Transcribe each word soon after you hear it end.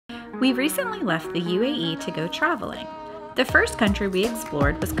We recently left the UAE to go traveling. The first country we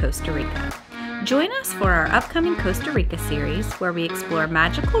explored was Costa Rica. Join us for our upcoming Costa Rica series where we explore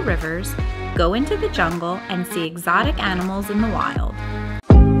magical rivers, go into the jungle, and see exotic animals in the wild.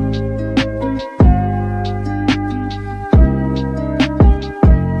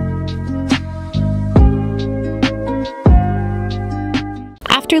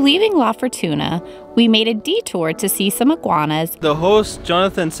 After leaving La Fortuna, we made a detour to see some iguanas. The host,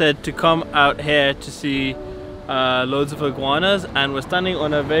 Jonathan, said to come out here to see loads of iguanas, and we're standing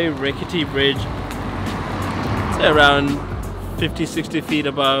on a very rickety bridge. It's around 50-60 feet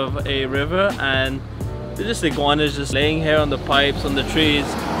above a river, and there's just iguanas just laying here on the pipes, on the trees.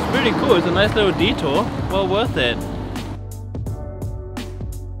 It's pretty cool. It's a nice little detour. Well worth it.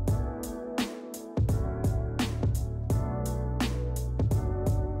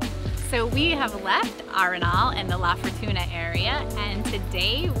 So we have left Arenal and the La Fortuna area, and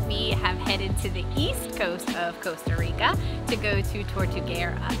today we have headed to the east coast of Costa Rica to go to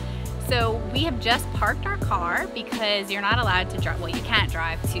Tortuguero. So we have just parked our car because you're not allowed to drive, well, you can't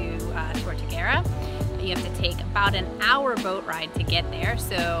drive to Tortuguero. You have to take about an hour boat ride to get there.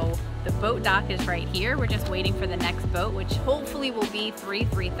 So the boat dock is right here. We're just waiting for the next boat, which hopefully will be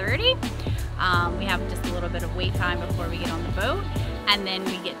 3:30. We have just a little bit of wait time before we get on the boat. And then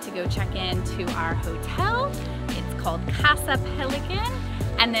we get to go check into our hotel. It's called Casa Pelican.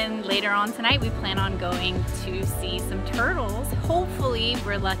 And then later on tonight, we plan on going to see some turtles. Hopefully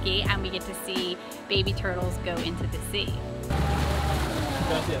we're lucky and we get to see baby turtles go into the sea.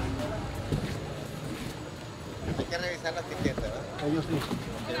 Gracias.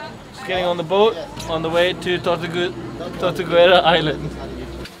 Just getting on the boat on the way to Tortuguero Island.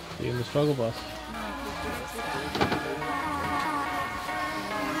 See you in the struggle bus.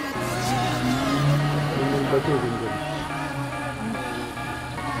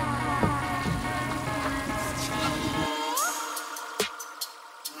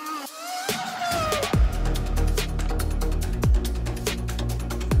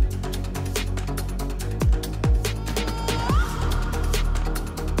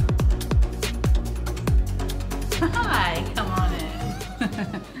 Hi, come on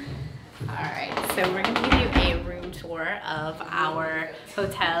in. Alright, so we're going to give you a room tour of our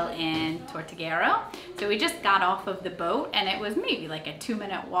hotel in Tortuguero. So we just got off of the boat and it was maybe like a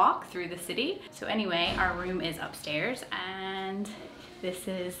 2-minute walk through the city. So anyway, our room is upstairs, and it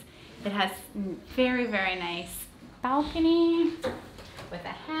has very, very nice balcony with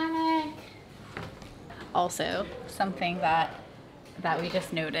a hammock. Also, something that we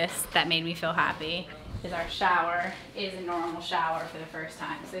just noticed that made me feel happy is our shower is a normal shower for the first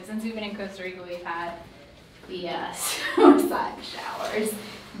time. So since we've been in Costa Rica, we've had the side showers.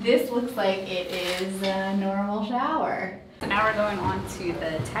 This looks like it is a normal shower. So now we're going on to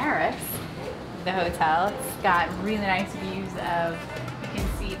the terrace of the hotel. It's got really nice views of, you can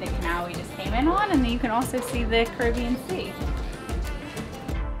see the canal we just came in on, and then you can also see the Caribbean Sea.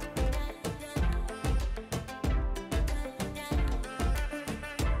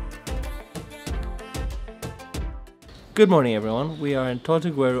 Good morning, everyone. We are in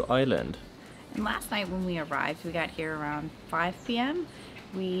Tortuguero Island. And last night when we arrived, we got here around 5 p.m.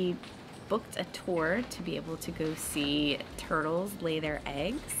 We booked a tour to be able to go see turtles lay their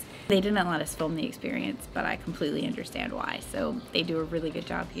eggs. They didn't let us film the experience, but I completely understand why. So they do a really good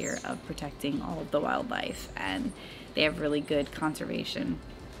job here of protecting all of the wildlife, and they have really good conservation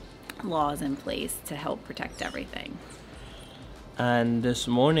laws in place to help protect everything. And this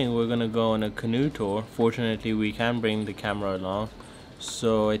morning we're gonna go on a canoe tour. Fortunately, we can bring the camera along.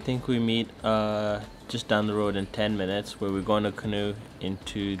 So I think we meet just down the road in 10 minutes, where we're going to canoe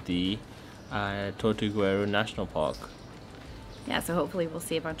into the Tortuguero National Park. Yeah, so hopefully we'll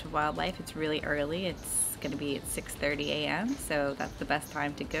see a bunch of wildlife. It's really early. It's going to be at 6:30 a.m. So that's the best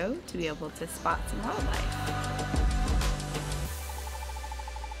time to go to be able to spot some wildlife.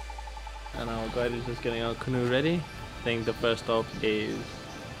 And our guide is just getting our canoe ready. I think the first stop is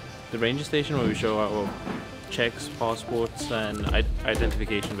the ranger station, where we show our checks, passports, and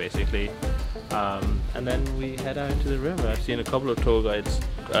identification basically. And then we head out into the river. I've seen a couple of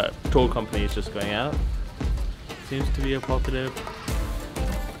tour companies just going out. Seems to be a popular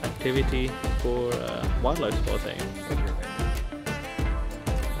activity for wildlife spotting.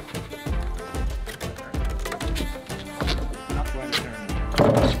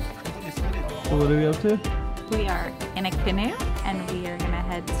 So what are we up to? We are in a canoe and we are going to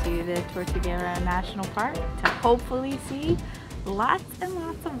head to the Tortuguero National Park to hopefully see lots and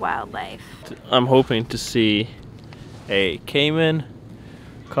lots of wildlife. I'm hoping to see a caiman,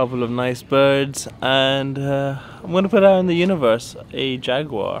 a couple of nice birds, and I'm going to put out in the universe a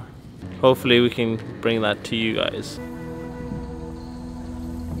jaguar. hopefully we can bring that to you guys.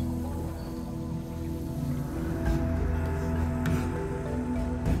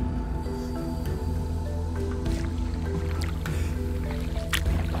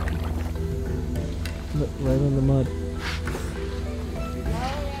 Look, right in the mud.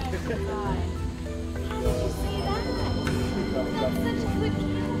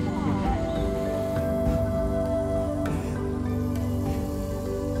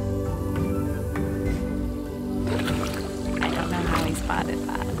 Spotted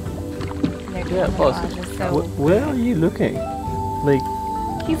that. Yeah, boss. So where are you looking? Like,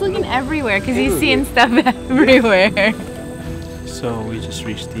 he's looking everywhere because he's seeing stuff everywhere. So we just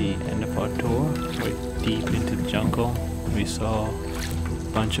reached the end of our tour. We're deep into the jungle. We saw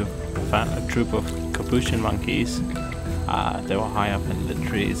a troop of capuchin monkeys. They were high up in the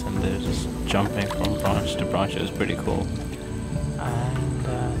trees and they're just jumping from branch to branch. It was pretty cool.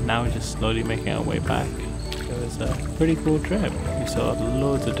 And now we're just slowly making our way back. It was a pretty cool trip. We saw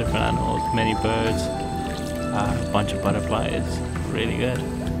loads of different animals, many birds, a bunch of butterflies. Really good.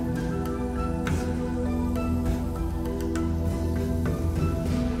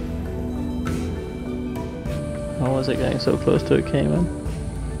 How was it getting so close to a caiman?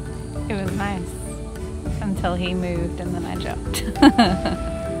 It was nice until he moved and then I jumped.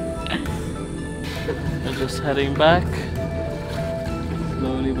 We're just heading back,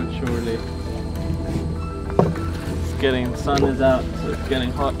 slowly but surely. The sun is out, so it's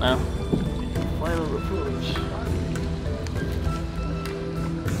getting hot now. Final approach.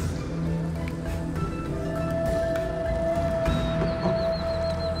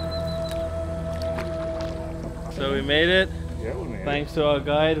 So we made it. Yeah, we made it. Thanks to our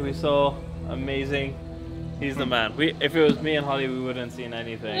guide, we saw amazing. He's the man. If it was me and Holly, we wouldn't have seen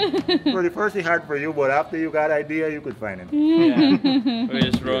anything. For the first, it's hard for you, but after you got idea, you could find him. Yeah. We're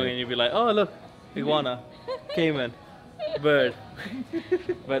just rolling, and you'd be like, "Oh, look, iguana, caiman, bird."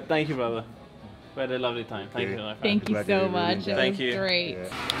 But thank you, brother. We had a lovely time. Thank you, my friend. Thank you so much. It Thank was you. great.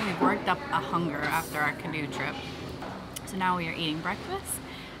 Yeah. We've worked up a hunger after our canoe trip. So now we are eating breakfast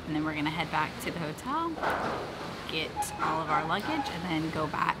and then we're gonna head back to the hotel, get all of our luggage and then go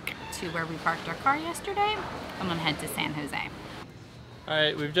back to where we parked our car yesterday. I'm gonna head to San Jose.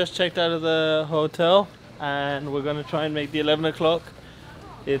 Alright, we've just checked out of the hotel and we're gonna try and make the 11 o'clock.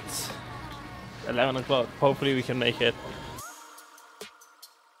 It's 11 o'clock. Hopefully we can make it.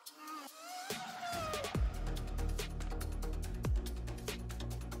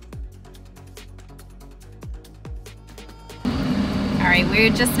 Alright, we're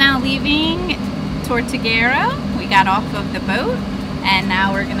just now leaving Tortuguero. We got off of the boat and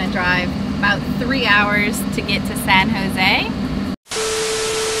now we're gonna drive about 3 hours to get to San Jose.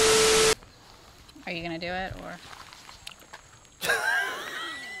 Are you gonna do it or?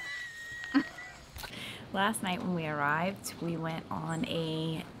 Last night when we arrived, we went on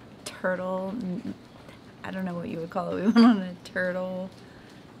a turtle, I don't know what you would call it, we went on a turtle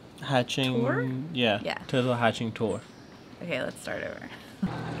Hatching tour? Yeah, Yeah. turtle hatching tour. Okay, let's start over.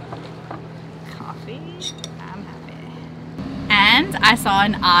 Coffee, I'm happy. And I saw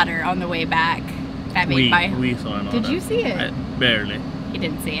an otter on the way back. That made We saw an otter. Did you see it? Barely. You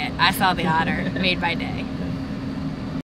didn't see it. I saw the otter made by Day.